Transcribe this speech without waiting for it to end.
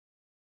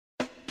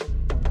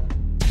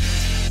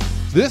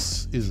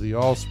This is the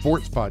All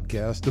Sports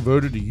Podcast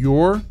devoted to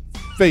your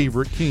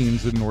favorite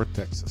teams in North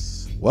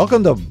Texas.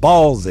 Welcome to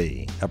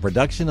Ballsy, a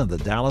production of the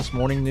Dallas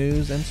Morning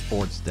News and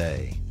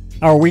SportsDay.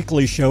 Our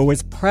weekly show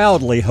is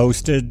proudly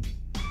hosted.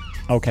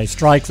 Okay,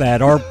 strike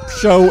that. Our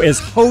show is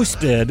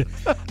hosted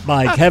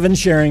by Kevin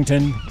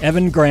Sherrington,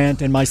 Evan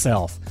Grant, and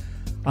myself.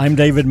 I'm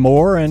David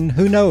Moore, and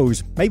who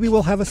knows, maybe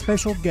we'll have a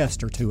special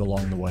guest or two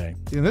along the way.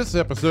 In this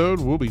episode,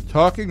 we'll be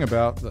talking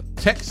about the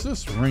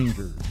Texas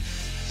Rangers.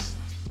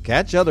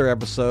 Catch other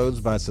episodes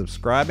by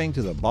subscribing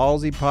to the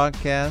Ballsy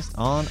Podcast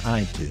on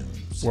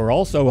iTunes. We're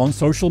also on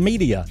social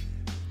media.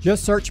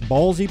 Just search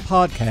Ballsy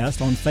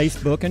Podcast on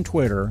Facebook and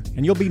Twitter,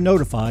 and you'll be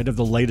notified of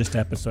the latest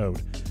episode.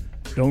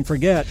 Don't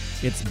forget,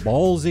 it's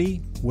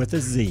Ballsy with a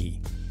Z.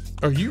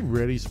 Are you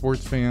ready,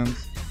 sports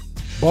fans?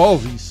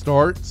 Ballsy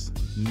starts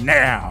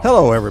now.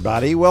 Hello,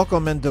 everybody.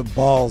 Welcome into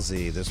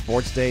Ballsy, the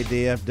SportsDay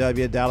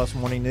DFW Dallas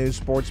Morning News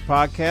Sports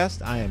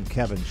Podcast. I am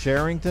Kevin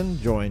Sherrington,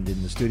 joined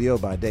in the studio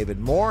by David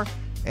Moore.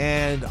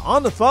 And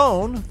on the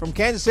phone from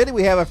Kansas City,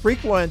 we have a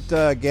frequent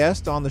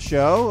guest on the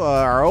show,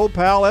 our old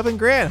pal Evan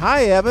Grant.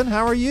 Hi, Evan.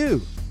 How are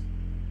you?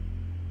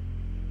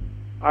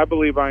 I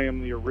believe I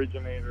am the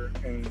originator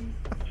and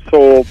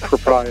sole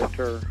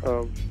proprietor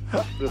of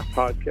this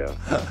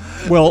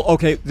podcast. Well,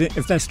 okay,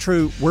 if that's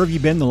true, where have you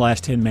been the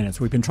last 10 minutes?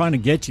 We've been trying to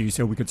get you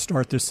so we could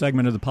start this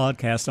segment of the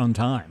podcast on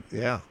time.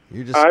 Yeah,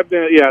 you just. I've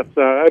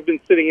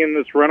been sitting in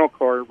this rental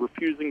car,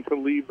 refusing to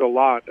leave the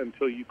lot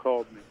until you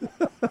called me.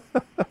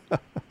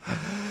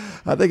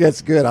 I think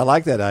that's good. I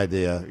like that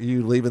idea.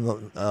 You leaving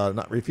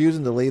not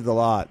refusing to leave the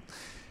lot.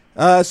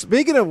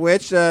 Speaking of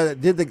which,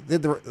 did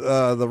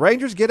the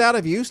Rangers get out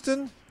of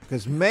Houston?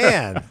 Because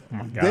man,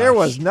 there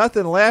was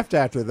nothing left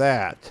after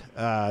that.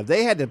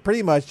 They had to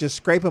pretty much just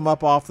scrape them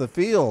up off the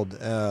field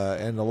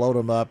and to load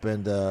them up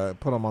and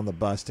put them on the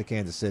bus to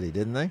Kansas City,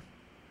 didn't they?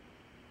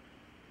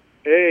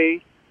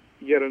 A,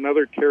 yet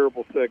another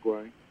terrible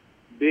segue.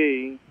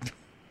 B,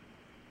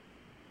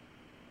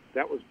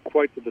 that was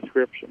quite the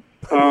description.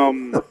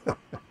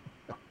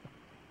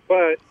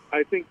 But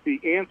I think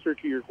the answer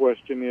to your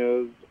question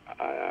is,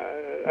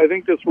 I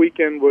think this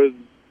weekend was,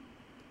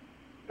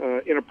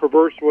 in a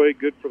perverse way,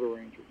 good for the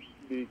Rangers,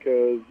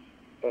 because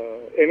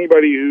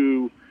anybody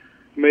who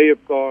may have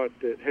thought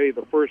that, hey,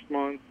 the first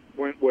month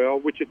went well,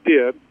 which it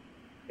did,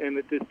 and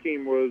that this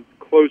team was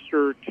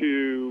closer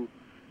to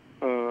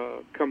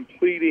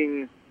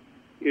completing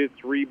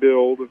its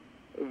rebuild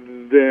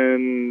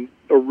than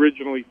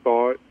originally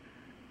thought,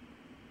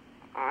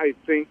 I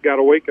think got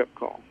a wake-up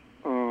call.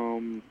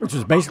 Which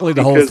is basically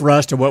the whole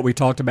thrust of what we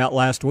talked about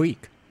last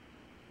week.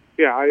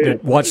 Yeah,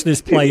 watch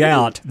this play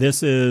out.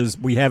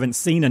 We haven't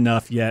seen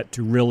enough yet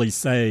to really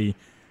say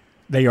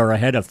they are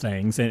ahead of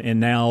things. And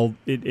now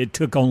it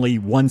took only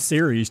one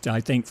series,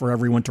 I think, for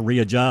everyone to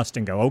readjust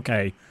and go,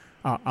 okay,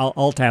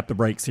 I'll tap the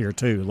brakes here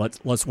too.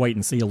 Let's wait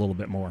and see a little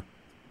bit more.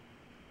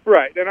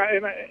 Right, and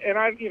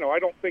I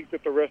don't think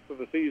that the rest of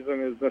the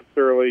season is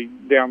necessarily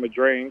down the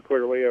drain.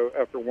 Clearly,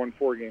 after one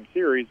 4-game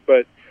series,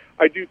 but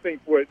I do think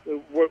what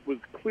was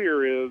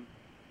clear is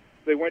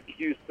they went to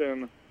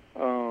Houston,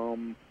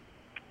 and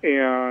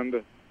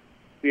the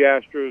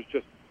Astros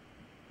just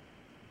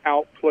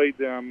outplayed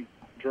them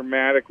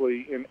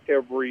dramatically in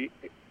every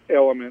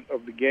element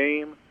of the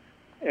game.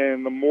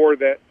 And the more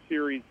that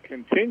series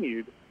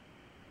continued,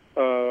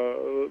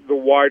 the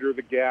wider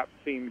the gap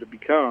seemed to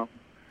become.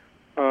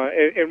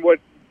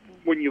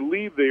 When you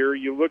leave there,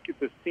 you look at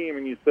this team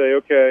and you say,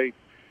 okay,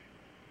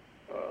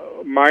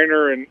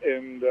 Minor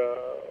and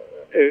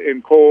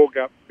Cole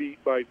got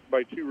beat by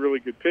two really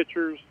good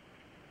pitchers.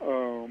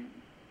 I'm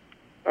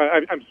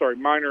sorry,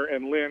 Minor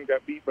and Lynn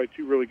got beat by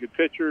two really good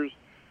pitchers.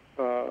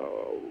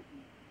 But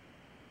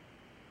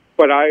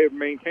I have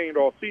maintained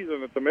all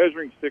season that the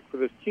measuring stick for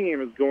this team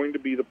is going to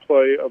be the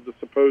play of the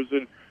supposed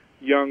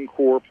young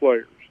core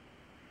players.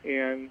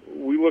 And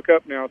we look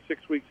up now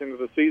 6 weeks into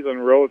the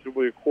season,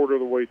 relatively a quarter of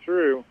the way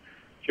through.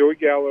 Joey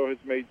Gallo has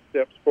made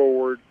steps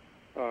forward.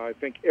 I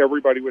think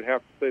everybody would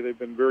have to say they've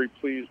been very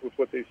pleased with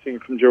what they've seen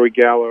from Joey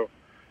Gallo.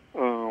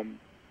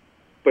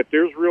 But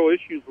there's real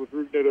issues with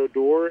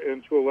Odor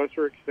and to a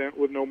lesser extent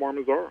with Nomar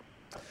Mazara.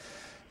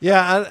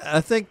 Yeah,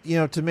 I think,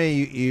 to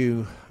me,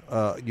 you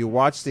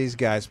watch these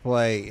guys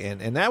play,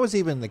 and that was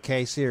even the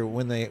case here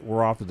when they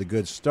were off to the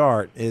good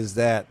start, is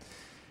that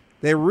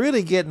they're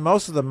really getting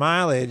most of the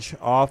mileage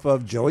off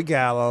of Joey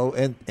Gallo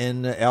and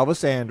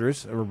Elvis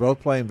Andrus, who were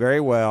both playing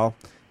very well.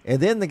 And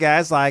then the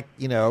guys like,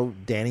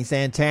 Danny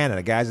Santana,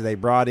 the guys that they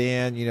brought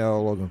in,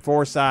 Logan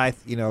Forsythe,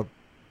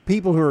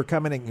 people who are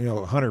coming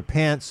in, Hunter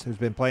Pence, who's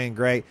been playing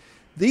great.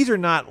 These are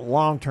not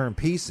long-term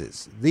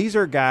pieces. These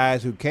are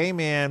guys who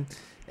came in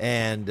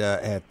and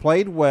have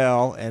played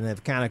well and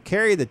have kind of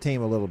carried the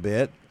team a little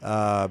bit.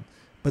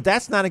 But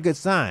that's not a good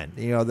sign.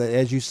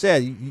 As you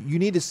said, you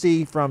need to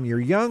see from your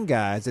young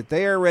guys that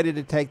they are ready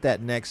to take that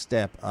next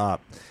step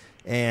up.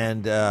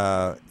 And,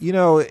 and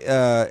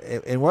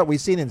what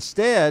we've seen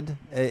instead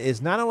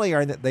is not only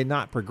are they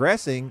not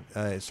progressing,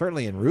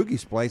 certainly in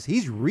Rugi's place,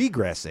 he's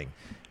regressing.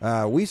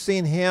 We've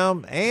seen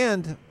him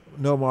and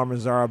Nomar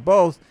Mazara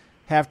both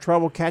have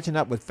trouble catching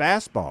up with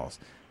fastballs.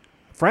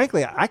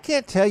 Frankly, I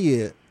can't tell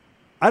you.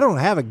 I don't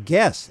have a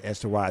guess as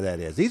to why that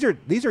is.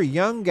 These are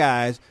young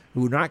guys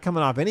who are not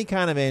coming off any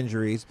kind of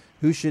injuries,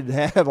 who should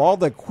have all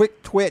the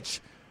quick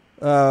twitch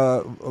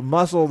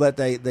muscle that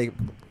they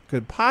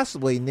could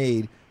possibly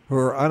need, who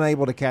are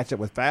unable to catch up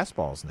with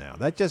fastballs now.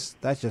 That's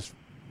just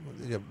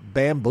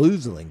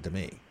bamboozling to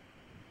me.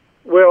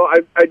 Well,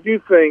 I do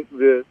think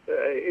that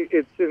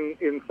it's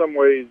in some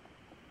ways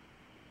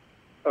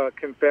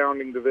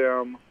confounding to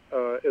them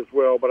as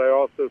well, but I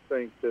also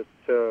think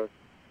that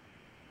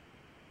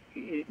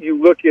you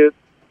look at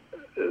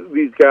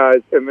these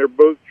guys, and they're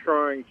both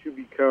trying to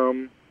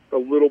become a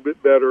little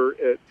bit better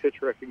at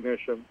pitch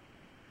recognition,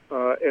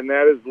 and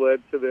that has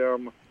led to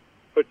them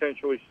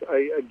potentially,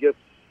 I guess,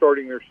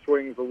 starting their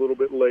swings a little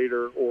bit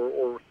later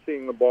or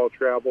seeing the ball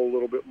travel a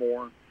little bit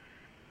more.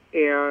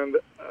 And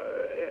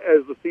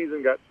as the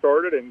season got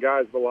started and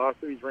guys'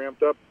 velocities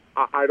ramped up,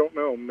 I don't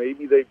know,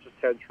 maybe they've just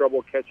had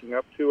trouble catching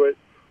up to it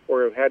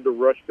or have had to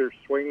rush their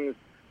swings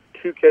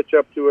to catch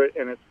up to it,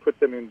 and it's put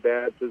them in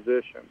bad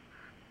position.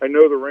 I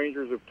know the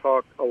Rangers have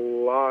talked a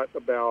lot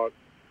about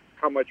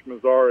how much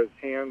Mazara's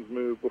hands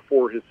move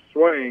before his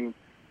swing,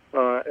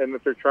 and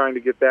that they're trying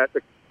to get that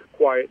to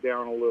quiet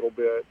down a little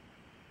bit.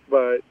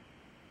 But,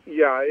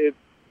 yeah,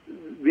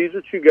 these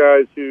are two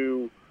guys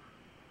who,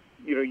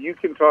 you know, you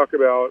can talk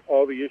about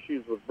all the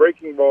issues with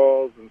breaking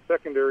balls and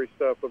secondary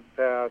stuff of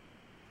the past,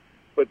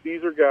 but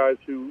these are guys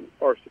who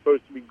are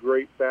supposed to be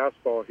great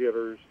fastball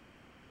hitters,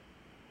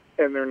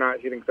 and they're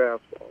not hitting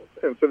fastballs.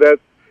 And so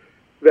that's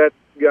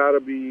got to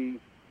be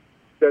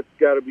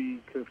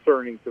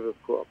concerning to this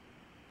club.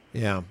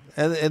 Yeah,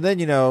 and then,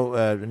 you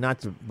know, not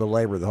to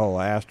belabor the whole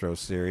Astros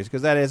series,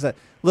 because that is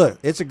look,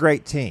 it's a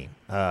great team,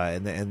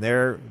 and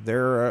they're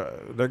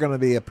going to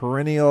be a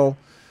perennial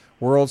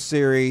World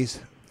Series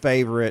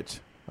favorite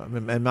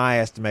in my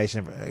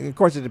estimation. Of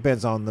course, it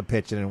depends on the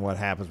pitching and what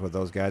happens with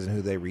those guys and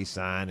who they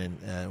re-sign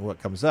and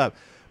what comes up.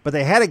 But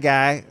they had a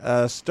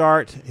guy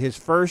start his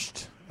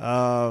first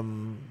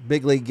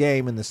big league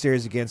game in the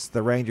series against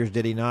the Rangers,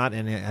 did he not?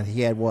 And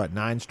he had, 9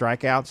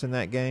 strikeouts in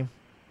that game?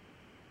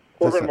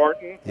 Corbin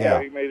Martin, yeah,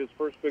 he made his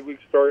first big league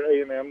start.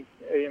 A&M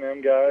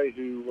guy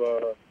who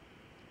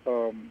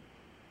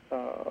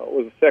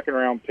was a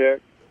second-round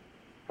pick.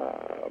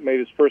 Made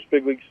his first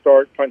big league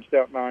start, punched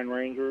out 9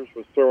 Rangers,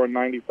 was throwing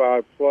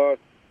 95+.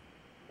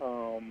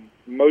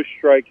 Most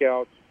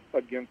strikeouts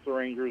against the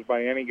Rangers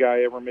by any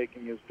guy ever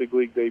making his big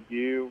league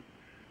debut.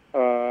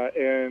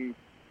 And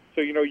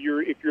so, you know,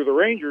 if you're the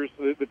Rangers,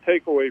 the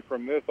takeaway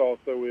from this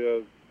also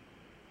is,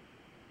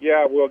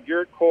 yeah, well,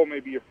 Garrett Cole may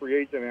be a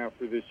free agent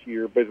after this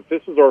year, but if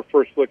this is our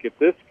first look at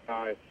this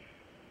guy,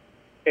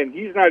 and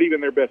he's not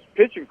even their best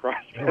pitching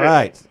prospect.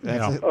 Right.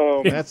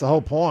 That's the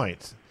whole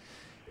point.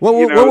 What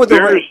would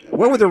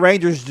the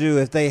Rangers do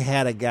if they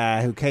had a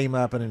guy who came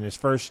up and in his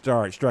first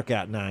start struck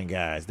out 9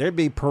 guys? There'd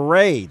be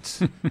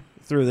parades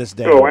through this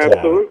day. Oh,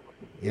 absolutely.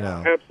 You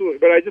know, absolutely.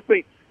 But I just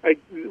think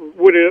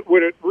what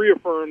it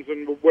reaffirms,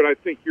 and what I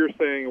think you're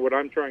saying, and what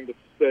I'm trying to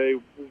say,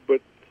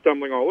 but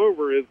stumbling all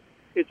over, is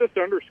it just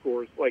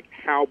underscores like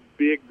how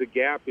big the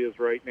gap is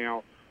right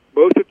now,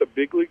 both at the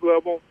big league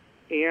level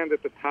and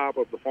at the top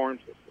of the farm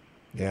system.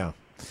 Yeah.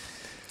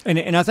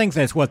 And I think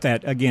that's what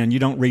that, again, you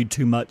don't read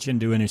too much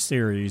into any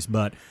series,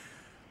 but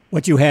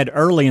what you had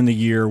early in the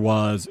year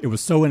was it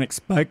was so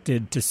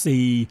unexpected to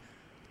see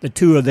the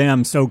two of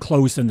them so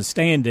close in the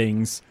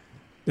standings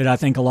that I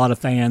think a lot of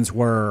fans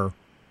were,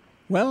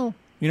 well,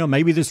 you know,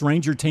 maybe this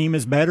Ranger team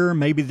is better,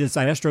 maybe this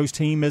Astros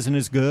team isn't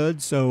as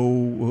good,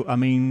 so, I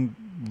mean,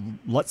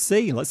 let's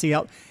see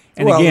how.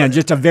 And again,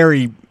 just a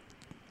very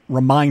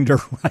reminder,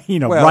 you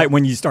know, right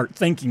when you start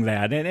thinking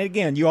that. And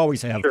again, you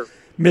always have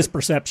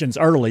misperceptions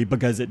early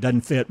because it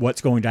doesn't fit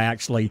what's going to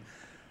actually,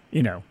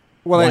 you know,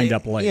 wind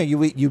up late. Yeah,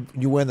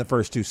 you win the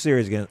first 2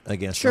 series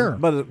against them,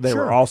 but they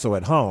were also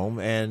at home,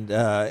 and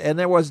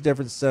there was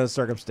different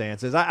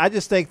circumstances. I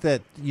just think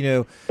that, you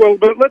know. Well,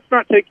 but let's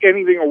not take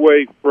anything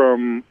away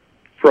from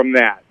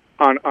that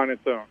on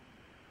its own.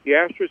 The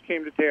Astros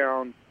came to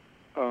town,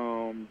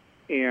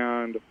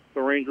 and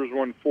the Rangers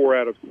won 4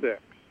 out of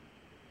 6,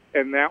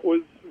 and that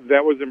was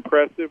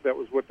impressive. That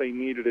was what they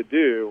needed to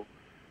do.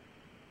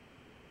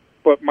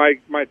 But my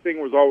thing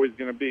was always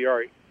going to be, all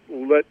right,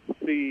 let's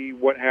see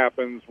what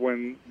happens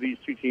when these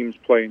two teams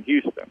play in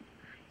Houston.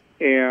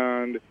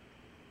 And,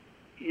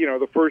 you know,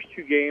 the first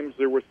 2 games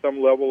there was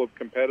some level of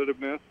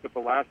competitiveness, but the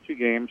last 2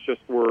 games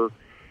just were,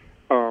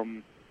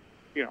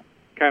 you know,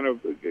 kind of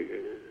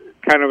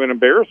an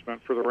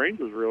embarrassment for the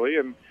Rangers, really.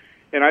 And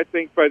I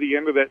think by the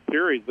end of that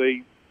series,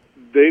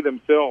 they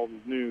themselves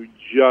knew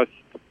just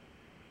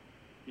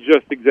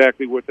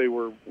exactly what they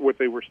were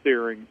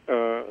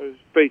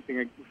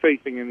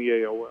facing in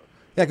the AL West.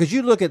 Yeah, because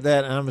you look at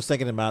that, and I was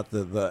thinking about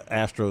the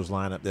Astros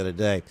lineup the other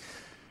day.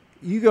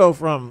 You go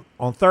from,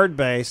 on third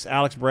base,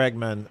 Alex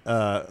Bregman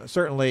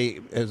certainly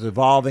is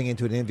evolving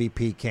into an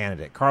MVP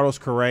candidate. Carlos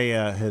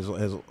Correa has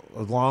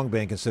long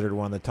been considered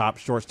one of the top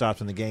shortstops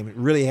in the game. It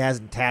really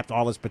hasn't tapped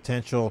all his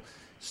potential.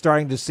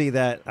 Starting to see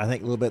that, I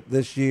think, a little bit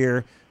this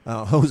year.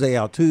 Jose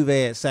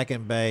Altuve at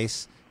second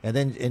base,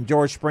 and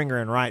George Springer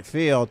in right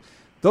field.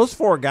 Those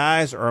four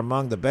guys are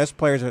among the best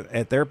players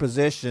at their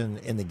position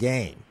in the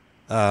game.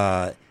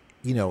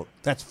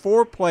 That's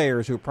four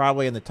players who are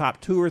probably in the top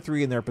 2 or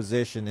 3 in their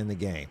position in the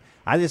game.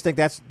 I just think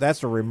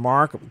that's a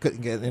remarkable.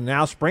 And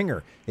now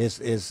Springer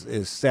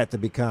is set to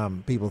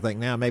become. People think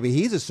now maybe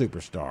he's a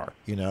superstar.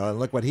 And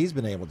look what he's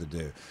been able to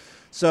do.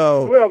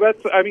 So well,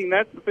 that's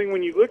the thing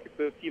when you look at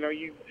this.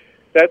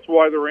 That's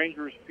why the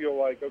Rangers feel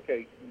like,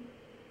 okay,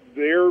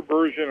 their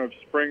version of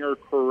Springer,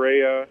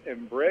 Correa,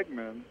 and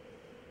Bregman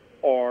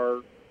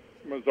are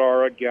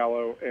Mazara,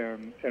 Gallo,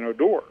 and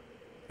Odor.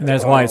 And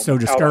that's why it's so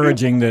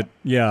discouraging that,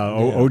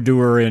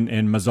 Odor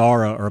and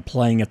Mazara are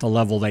playing at the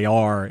level they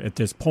are at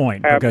this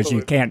point. Absolutely. Because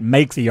you can't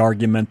make the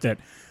argument that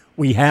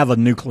we have a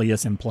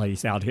nucleus in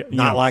place out here.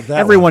 Not like that.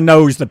 Everyone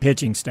knows the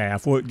pitching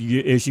staff, what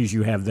issues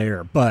you have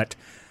there. But,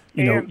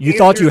 you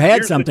thought you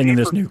had something in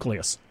this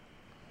nucleus.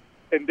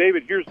 And,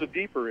 David, here's the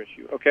deeper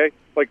issue, okay?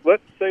 Like,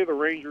 let's say the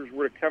Rangers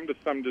were to come to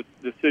some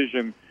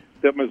decision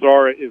that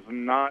Mazara is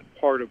not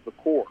part of the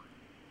core.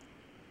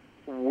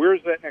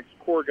 Where's that next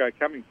core guy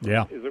coming from?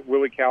 Yeah. Is it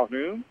Willie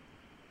Calhoun?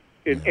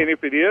 And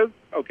if it is,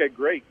 okay,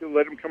 great.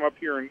 Let him come up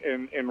here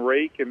and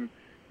rake and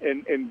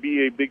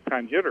be a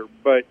big-time hitter.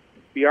 But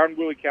beyond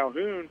Willie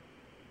Calhoun,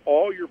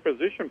 all your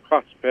position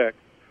prospects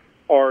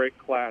are at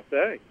Class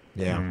A.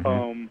 Yeah.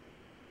 Mm-hmm.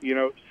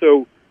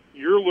 So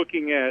you're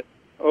looking at,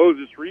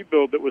 this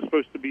rebuild that was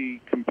supposed to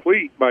be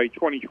complete by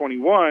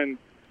 2021.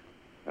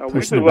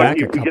 We'd be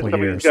lucky if we get some of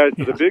these guys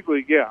to the big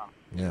league. Yeah.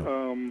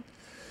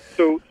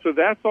 So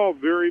that's all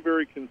very,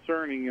 very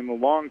concerning in the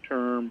long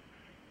term.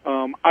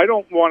 I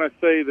don't want to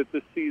say that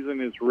this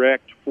season is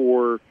wrecked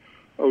for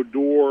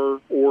Odor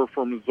or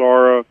for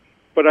Mazara,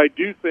 but I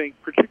do think,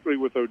 particularly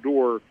with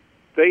Odor,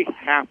 they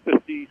have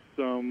to see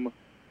some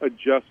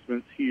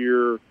adjustments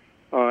here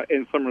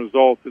and some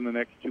results in the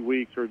next 2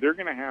 weeks, or they're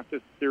going to have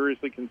to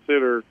seriously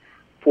consider,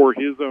 for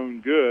his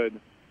own good,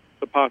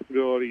 the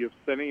possibility of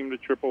sending him to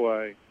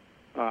AAA.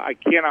 I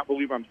cannot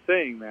believe I'm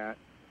saying that,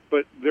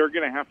 but they're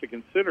going to have to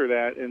consider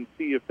that and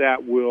see if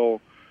that will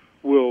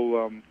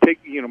take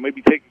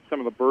some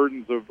of the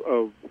burdens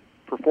of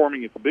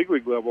performing at the big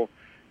league level,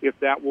 if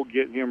that will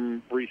get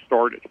him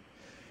restarted.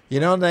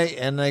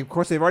 And of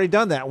course they've already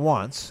done that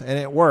once and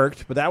it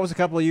worked, but that was a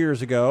couple of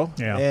years ago.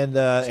 Yeah, and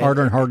it's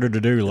harder and harder to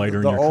do later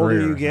in your career. The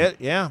older you get,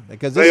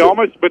 because they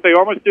almost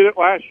did it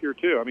last year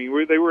too. I mean,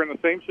 they were in the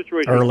same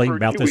situation early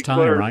about this time,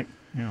 later. right?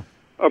 Yeah.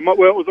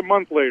 Well, it was a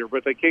month later,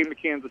 but they came to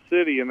Kansas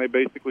City and they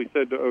basically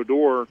said to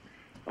Odor,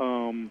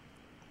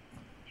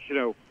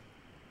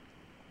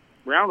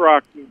 Round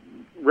Rock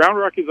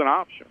is an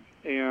option,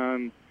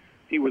 and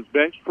he was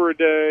benched for a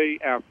day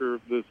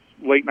after this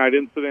late night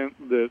incident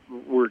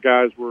where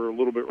guys were a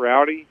little bit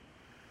rowdy,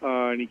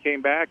 and he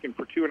came back, and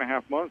for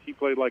 2.5 months he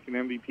played like an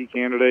MVP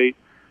candidate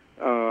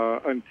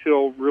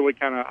until really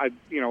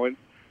and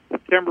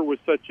September was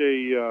such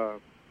a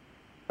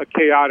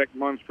chaotic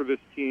month for this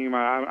team.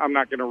 I'm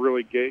not going to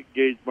really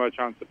gauge much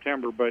on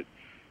September, but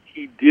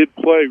he did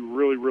play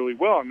really, really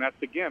well, and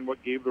that's again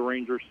what gave the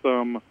Rangers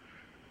some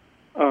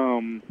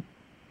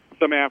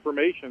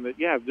affirmation that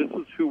this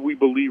is who we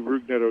believe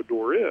Rougned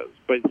Odor is.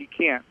 But you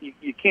can't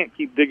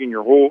keep digging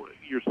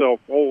yourself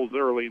holes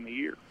early in the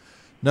year.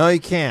 No, you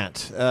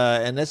can't,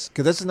 and this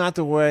is not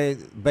the way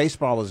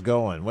baseball is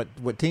going.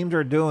 What teams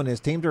are doing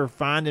is teams are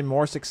finding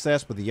more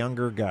success with the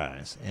younger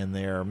guys, and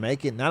they're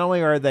making. Not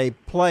only are they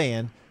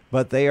playing,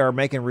 but they are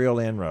making real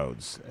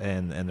inroads,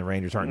 and the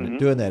Rangers aren't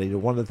doing that either.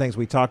 One of the things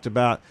we talked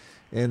about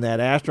in that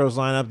Astros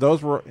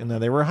lineup,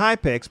 they were high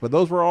picks, but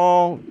those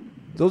are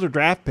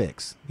draft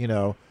picks.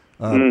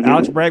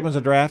 Alex Bregman's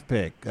a draft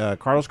pick.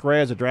 Carlos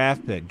Correa is a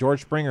draft pick.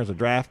 George Springer is a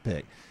draft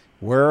pick.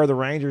 Where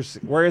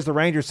is the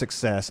Rangers'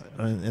 success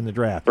in the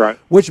draft? Right.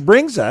 Which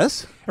brings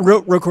us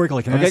real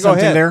quickly. Can I add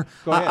something there?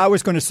 Go ahead. I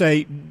was going to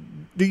say,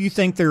 do you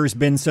think there has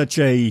been such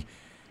a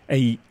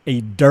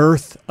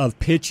dearth of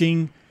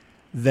pitching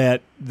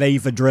that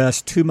they've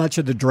addressed too much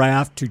of the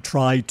draft to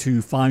try to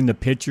find the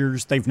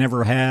pitchers they've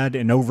never had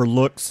and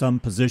overlooked some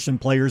position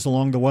players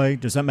along the way?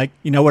 Does that make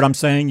what I'm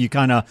saying? You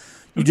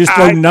just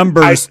throw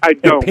numbers at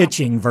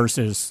pitching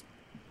versus.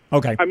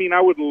 Okay. I mean,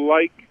 I would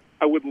like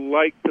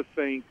to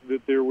think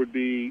that there would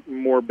be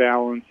more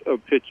balance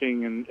of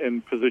pitching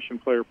and position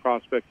player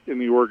prospects in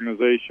the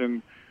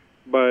organization,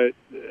 but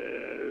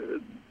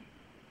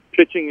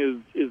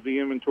pitching is the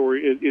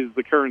inventory, is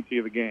the currency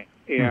of the game.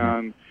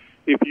 And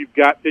if you've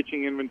got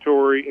pitching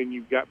inventory and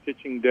you've got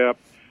pitching depth,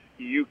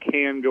 you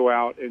can go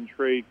out and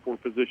trade for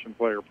position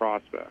player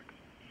prospects.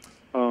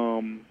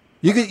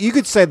 You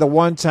could say the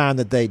one time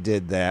that they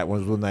did that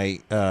was when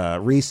they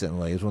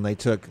recently is when they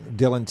took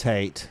Dylan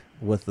Tate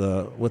with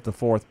the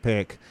fourth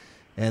pick,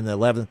 and the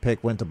 11th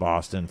pick went to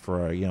Boston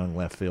for a young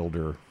left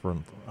fielder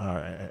from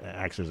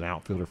actually an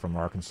outfielder from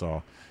Arkansas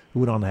who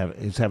went on to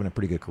is having a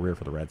pretty good career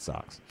for the Red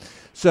Sox.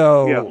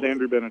 So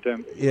Andrew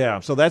Benintendi. Yeah,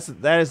 so that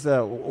is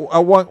the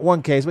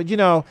one case, but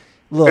look,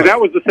 and that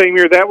was the same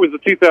year. That was the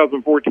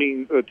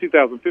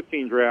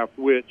 2015 draft,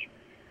 which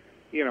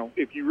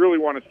if you really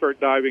want to start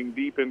diving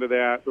deep into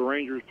that, the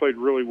Rangers played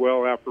really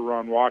well after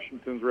Ron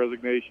Washington's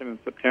resignation in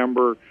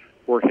September.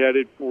 We're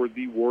headed for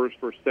the worst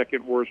or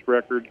second worst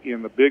record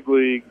in the big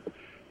leagues.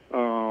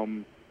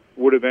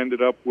 Would have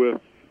ended up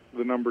with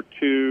the number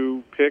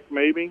 2 pick,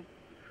 maybe.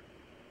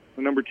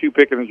 The number 2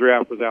 pick in the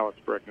draft was Alex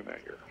Bregman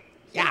that year.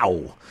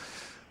 Yow.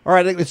 All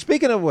right,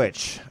 speaking of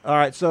which, all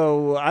right,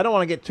 so I don't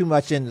want to get too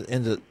much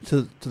into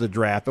the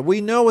draft, but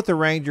we know what the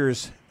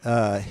Rangers'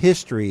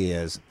 history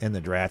is in the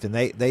draft, and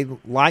they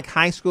like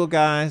high school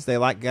guys. They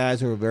like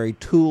guys who are very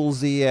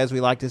toolsy, as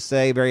we like to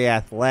say, very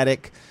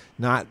athletic,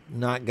 not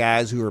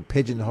guys who are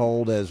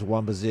pigeonholed as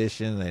one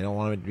position. They don't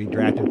want to be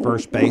drafted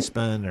first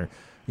baseman, or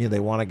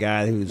they want a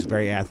guy who's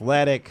very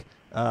athletic.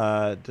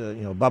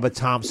 Bubba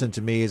Thompson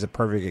to me is a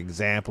perfect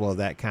example of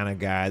that kind of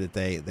guy that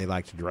they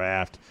like to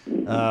draft.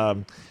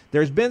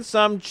 There's been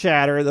some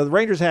chatter. The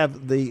Rangers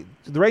have the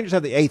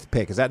 8th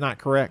pick. Is that not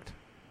correct?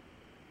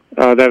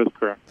 That is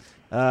correct.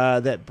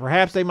 That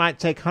perhaps they might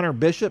take Hunter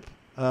Bishop,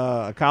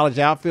 a college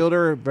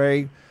outfielder.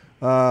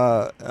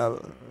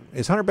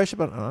 Is Hunter Bishop?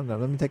 Let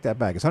me take that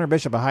back. Is Hunter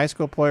Bishop a high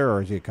school player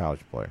or is he a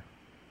college player?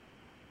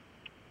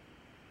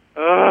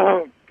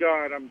 Oh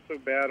God, I'm so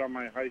bad on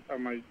my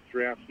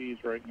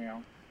draftees right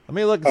now. Let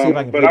me look and see if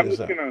I can figure this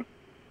out.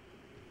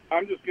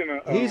 I'm just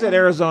gonna. He's at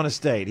Arizona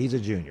State. He's a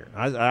junior.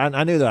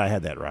 I knew that I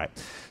had that right.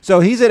 So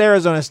he's at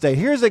Arizona State.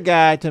 Here's a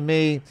guy to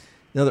me.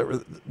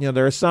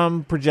 There are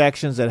some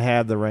projections that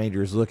have the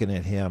Rangers looking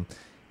at him.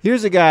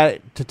 Here's a guy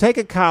to take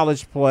a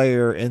college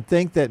player and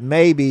think that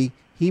maybe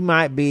he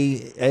might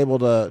be able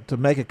to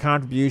make a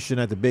contribution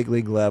at the big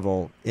league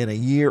level in a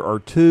year or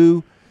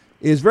two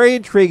is very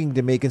intriguing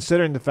to me,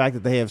 considering the fact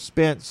that they have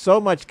spent so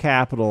much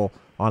capital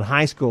on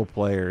high school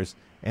players,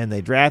 and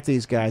they draft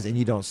these guys, and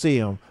you don't see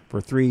them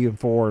for 3 and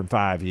 4 and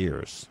 5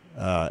 years,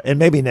 and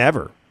maybe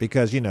never,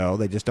 because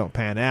they just don't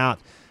pan out.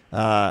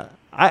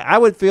 I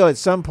would feel at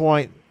some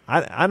point.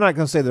 I'm not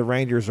going to say the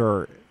Rangers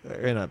are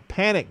in a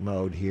panic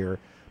mode here,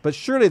 but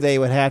surely they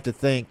would have to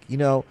think,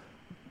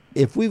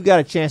 if we've got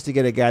a chance to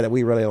get a guy that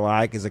we really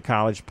like as a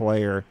college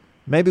player,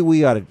 maybe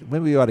we ought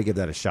to give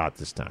that a shot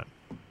this time.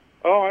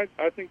 Oh,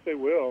 I think they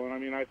will,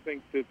 and I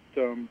think that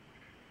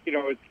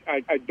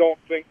I don't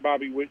think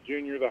Bobby Witt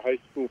Jr., the high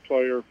school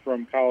player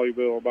from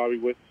Colleyville, Bobby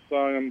Witt's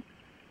son,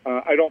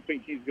 I don't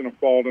think he's going to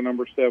fall to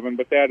number 7,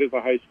 but that is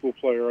a high school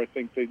player. I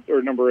think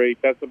or number 8.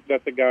 That's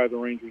a guy the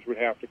Rangers would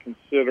have to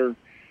consider.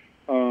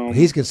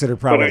 He's considered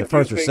probably the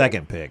first or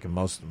second pick in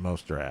most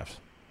drafts.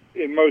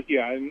 In most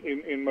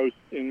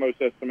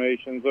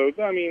estimations. So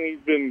he's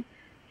been,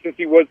 since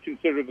he was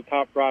considered the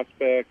top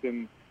prospect,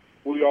 and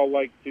we all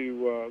like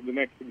to the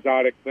next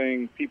exotic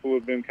thing. People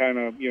have been kind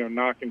of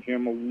knocking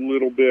him a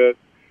little bit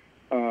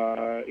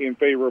in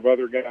favor of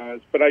other guys,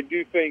 but I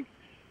do think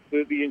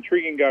that the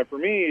intriguing guy for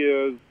me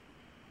is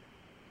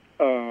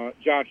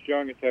Josh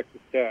Jung at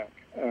Texas Tech,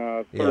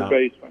 third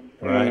baseman,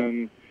 right.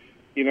 And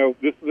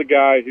this is a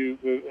guy who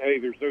hey,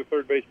 there's no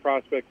third base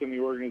prospect in the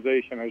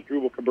organization.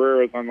 Asdrubal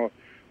Cabrera's on a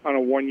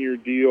 1-year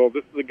deal.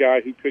 This is a guy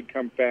who could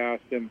come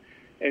fast, and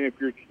if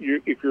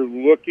you're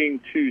looking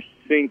to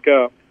sync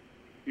up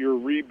your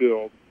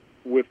rebuild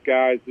with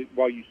guys that,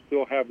 while you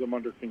still have them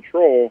under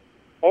control,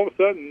 all of a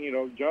sudden,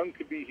 Jung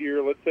could be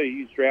here. Let's say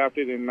he's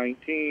drafted in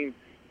 19.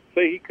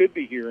 Say he could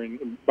be here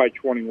by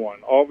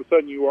 21. All of a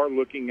sudden, you are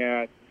looking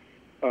at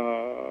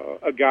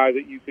a guy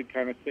that you could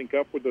kind of sync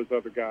up with those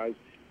other guys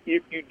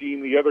if you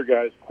deem the other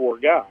guys core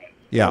guys.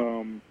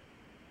 Yeah.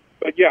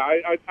 But yeah,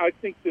 I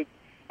think this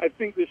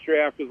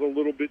draft is a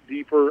little bit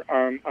deeper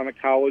on a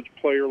college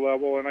player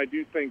level, and I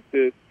do think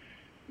that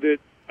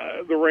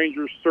the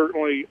Rangers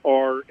certainly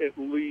are at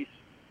least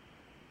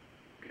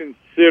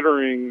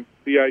considering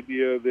the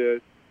idea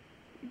that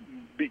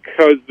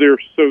because they're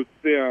so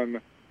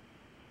thin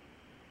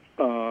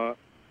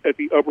at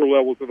the upper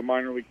levels of the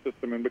minor league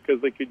system, and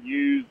because they could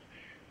use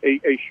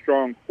a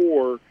strong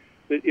core,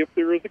 that if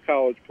there is a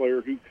college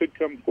player who could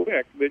come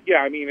quick, that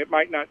it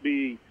might not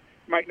be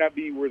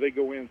where they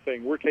go in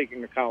saying we're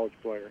taking a college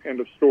player, end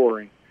of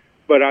story,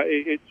 but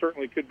it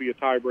certainly could be a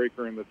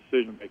tiebreaker in the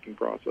decision-making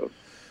process.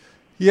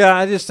 Yeah,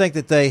 I just think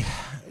that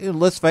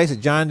let's face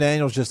it, John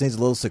Daniels just needs a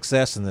little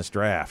success in this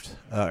draft,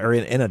 or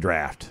in a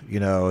draft.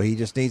 He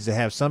just needs to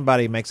have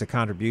somebody makes a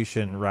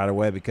contribution right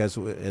away, because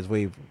as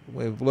we've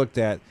looked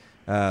at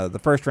the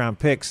first-round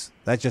picks,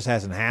 that just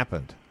hasn't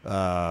happened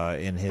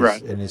in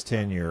his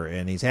tenure,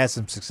 and he's had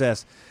some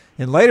success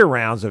in later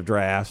rounds of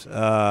drafts,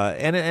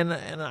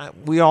 and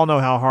we all know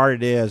how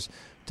hard it is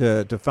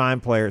to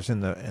find players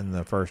in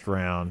the first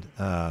round.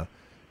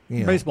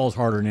 Baseball's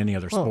harder than any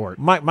other sport.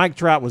 Mike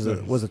Trout was a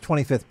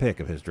 25th pick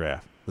of his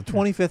draft, the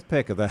 25th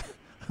pick of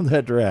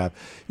that draft.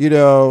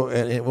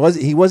 And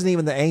he wasn't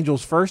even the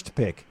Angels' first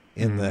pick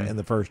in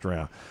the first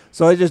round.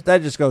 So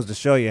that just goes to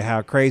show you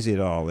how crazy it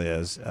all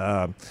is.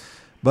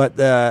 But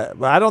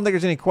I don't think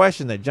there's any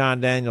question that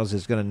John Daniels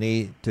is going to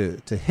need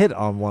to hit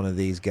on one of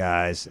these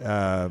guys.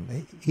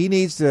 He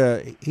needs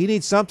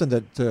something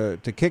to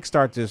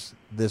kickstart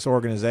this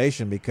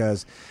organization,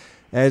 because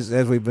as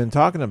we've been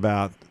talking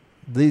about,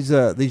 these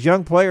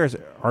young players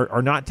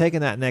are not taking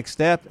that next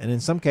step, and in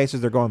some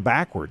cases they're going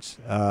backwards.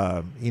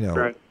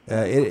 Right.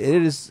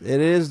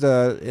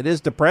 It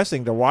is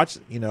depressing to watch,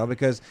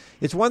 because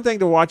it's one thing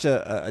to watch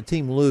a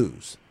team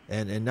lose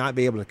and not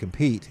be able to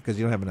compete because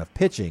you don't have enough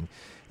pitching.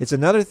 It's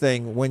another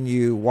thing when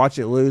you watch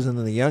it lose and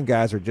then the young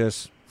guys are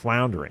just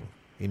floundering.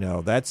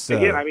 That's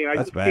again. I mean,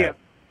 that's bad.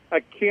 I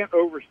can't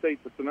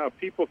overstate this enough.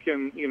 People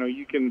can,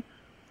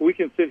 we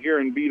can sit here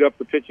and beat up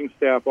the pitching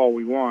staff all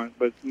we want,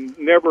 but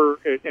never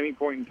at any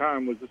point in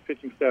time was this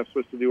pitching staff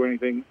supposed to do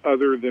anything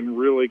other than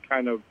really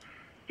kind of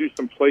do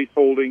some place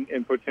holding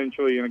and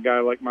potentially, in a guy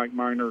like Mike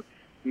Minor,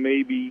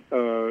 maybe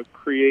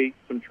create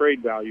some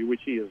trade value,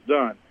 which he has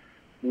done.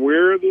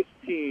 Where this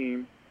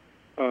team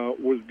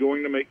was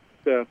going to make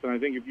success, and I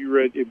think if you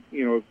read,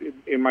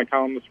 in my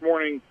column this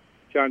morning,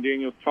 John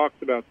Daniels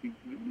talks about the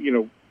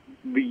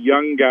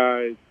young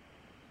guys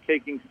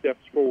taking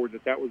steps forward,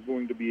 that was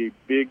going to be a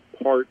big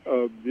part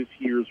of this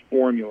year's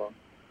formula.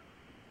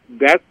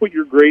 That's what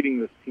you're grading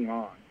this team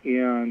on,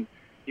 and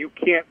you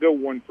can't go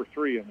 1 for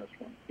 3 in this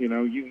one.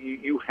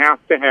 You have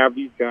to have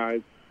these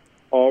guys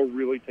all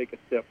really take a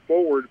step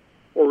forward,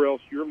 or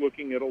else you're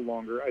looking at a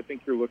longer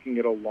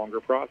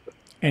process.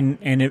 And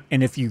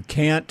if you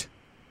can't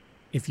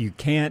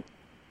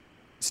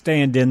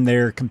stand in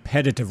there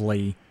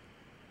competitively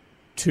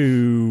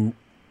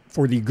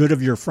for the good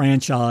of your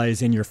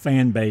franchise and your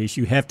fan base,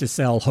 you have to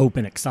sell hope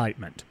and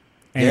excitement.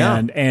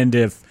 And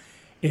if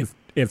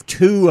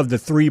 2 of the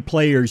 3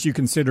 players you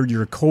consider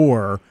your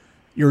core,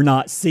 you're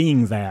not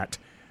seeing that.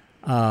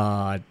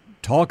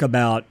 Talk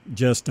about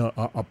just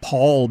a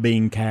pall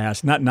being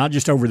cast, not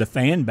just over the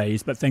fan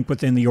base, but think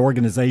within the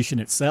organization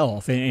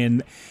itself.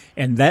 And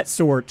that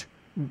sort,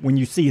 when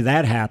you see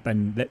that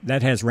happen,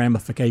 that has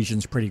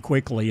ramifications pretty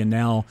quickly. And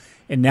now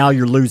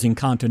you're losing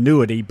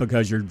continuity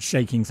because you're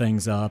shaking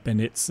things up, and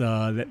it's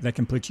that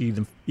can put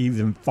you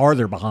even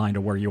farther behind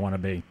of where you want to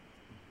be.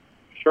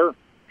 Sure.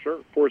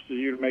 It forces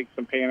you to make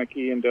some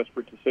panicky and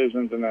desperate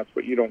decisions, and that's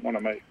what you don't want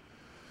to make.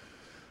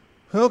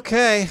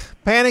 Okay,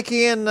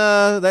 panicky, and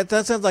that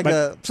sounds like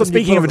a. So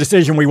speaking of a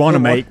decision we want to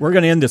make, we're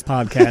going to end this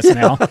podcast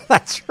now.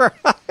 That's right.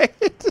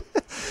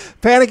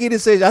 Panicky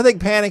decision. I think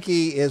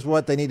panicky is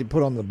what they need to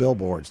put on the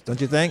billboards.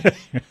 Don't you think?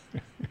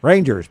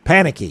 Rangers,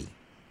 panicky.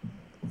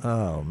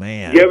 Oh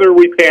man. Together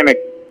we panic.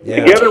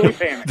 Yeah. Together we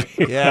panic.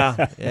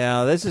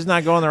 Yeah. This is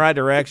not going the right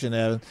direction,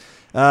 Evan.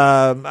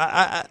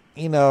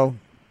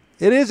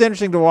 It is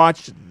interesting to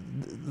watch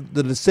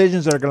the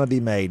decisions that are going to be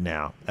made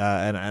now,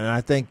 and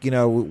I think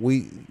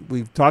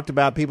we've talked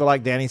about people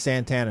like Danny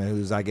Santana,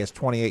 who's I guess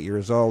 28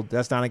 years old.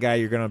 That's not a guy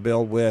you're going to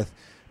build with,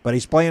 but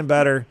he's playing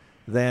better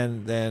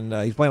than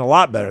he's playing a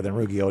lot better than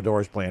Rugi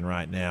Odor is playing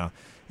right now.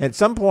 At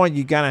some point,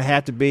 you kind of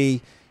have to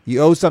be. You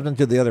owe something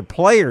to the other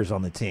players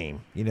on the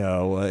team.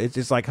 It's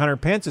just like Hunter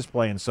Pence is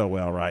playing so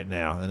well right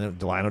now, and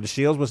Delino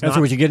DeShields was. That's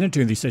not. what you get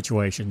into in these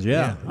situations.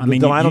 Yeah. I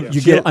mean, Delino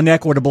you get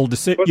unequitable.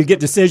 You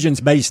get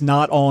decisions based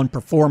not on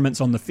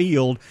performance on the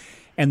field,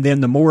 and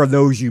then the more of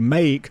those you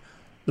make,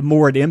 the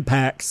more it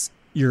impacts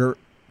your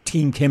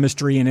team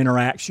chemistry and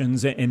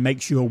interactions, and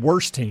makes you a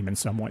worse team in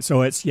some way.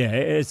 So it's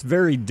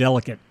very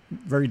delicate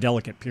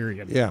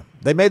period. Yeah,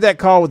 they made that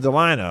call with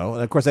Delino,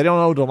 and of course they don't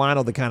owe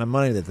Delino the kind of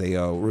money that they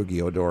owe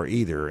Rugi Odor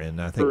either, and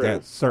I think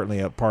that's certainly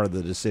a part of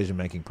the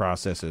decision-making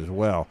process as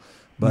well.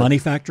 But, money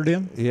factored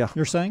in? Yeah.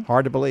 You're saying?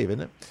 Hard to believe,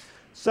 isn't it?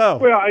 So,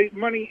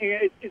 money,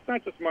 it's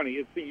not just money,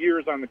 it's the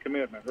years on the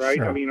commitment, right?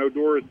 Sure. I mean,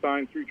 Odor is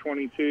signed through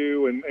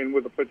 22 and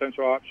with a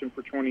potential option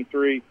for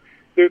 23.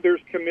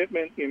 There's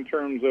commitment in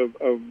terms of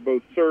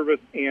both service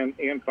and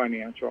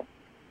financial.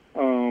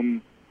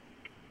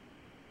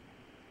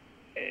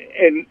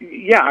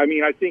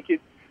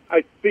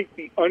 I think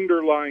the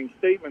underlying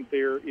statement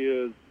there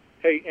is,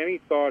 hey, any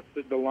thoughts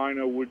that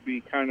Delino would be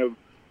kind of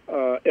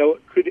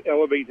could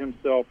elevate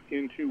himself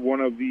into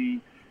one of the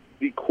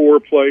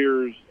core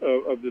players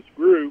of this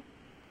group,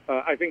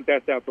 I think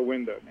that's out the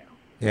window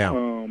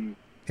now.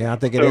 Yeah, I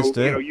think it is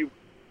too.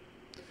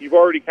 You've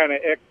already kind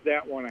of X'd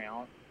that one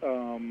out.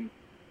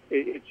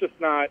 It's just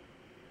not.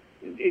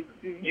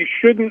 You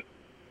shouldn't.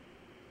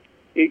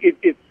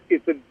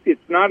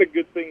 It's not a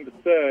good thing to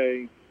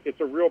say. It's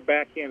a real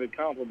backhanded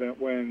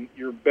compliment when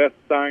your best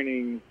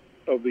signings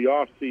of the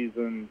off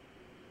season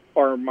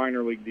are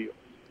minor league deals,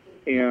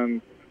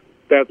 and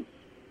that's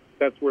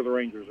where the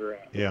Rangers are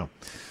at. Yeah.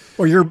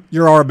 Well,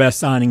 you're our best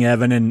signing,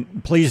 Evan,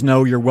 and please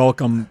know you're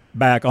welcome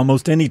back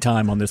almost any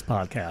time on this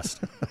podcast.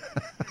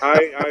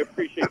 I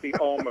appreciate the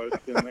almost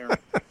in there.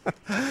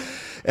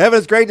 Evan,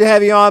 it's great to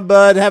have you on,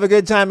 bud. Have a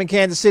good time in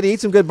Kansas City. Eat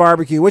some good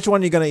barbecue. Which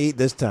one are you going to eat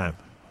this time?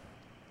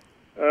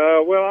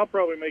 Well, I'll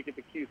probably make it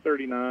to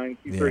Q39,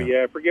 Q30.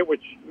 Yeah, I forget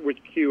which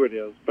Q it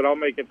is, but I'll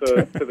make it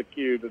to the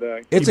Q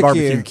today. It's a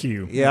barbecue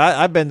Q. Yeah,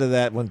 I've been to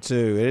that one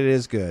too. It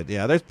is good.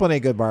 Yeah, there's plenty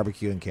of good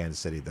barbecue in Kansas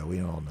City, though. We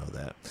all know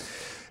that.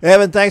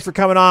 Evan, thanks for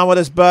coming on with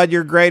us, bud.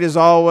 You're great as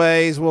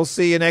always. We'll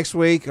see you next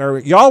week, or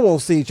y'all will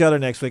see each other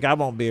next week. I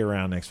won't be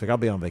around next week. I'll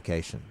be on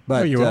vacation.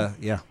 But you will.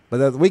 yeah,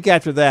 but the week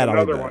after that,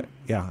 Another I'll be one. back.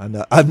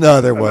 Yeah,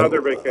 another one. Another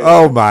vacation.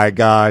 Oh my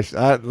gosh!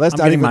 Let's I'm not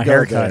getting even my go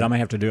hair there. cut. I might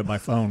have to do it by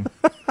phone.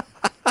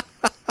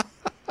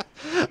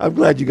 I'm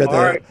glad you got All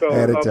that right, fellas.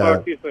 ahead of I'll time.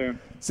 talk to you soon.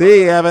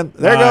 See you, Evan.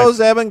 There Bye. goes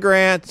Evan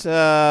Grant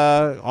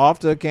off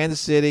to Kansas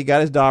City.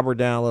 Got his dauber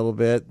down a little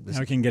bit. Now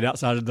we can get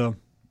outside of the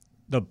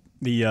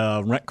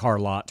rent car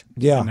lot.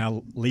 Yeah. And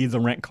now leave the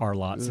rent car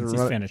lot since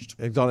he's finished.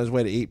 He's on his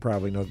way to eat,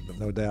 probably,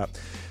 no doubt.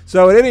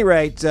 So at any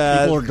rate,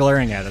 People are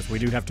glaring at us. We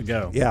do have to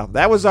go. yeah,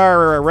 that was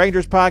our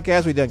Rangers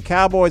podcast. We've done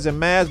Cowboys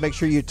and Mavs. Make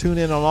sure you tune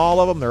in on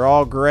all of them. They're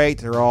all great.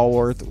 They're all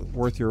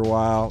worth your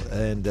while.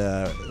 And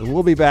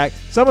we'll be back.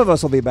 Some of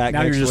us will be back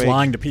Now next you're just week.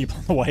 lying to people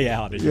on the way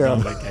out as you're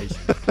on vacation.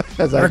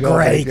 As I They're go on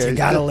great. You vacation.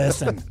 got to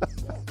listen.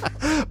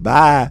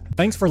 Bye.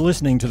 Thanks for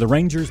listening to the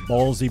Rangers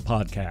Ballsy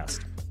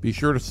podcast. Be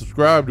sure to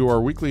subscribe to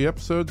our weekly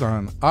episodes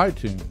on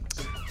iTunes.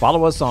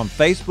 Follow us on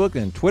Facebook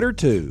and Twitter,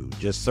 too.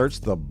 Just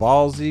search the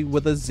Ballsy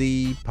with a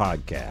Z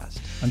podcast.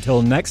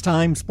 Until next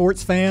time,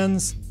 sports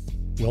fans,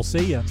 we'll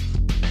see you.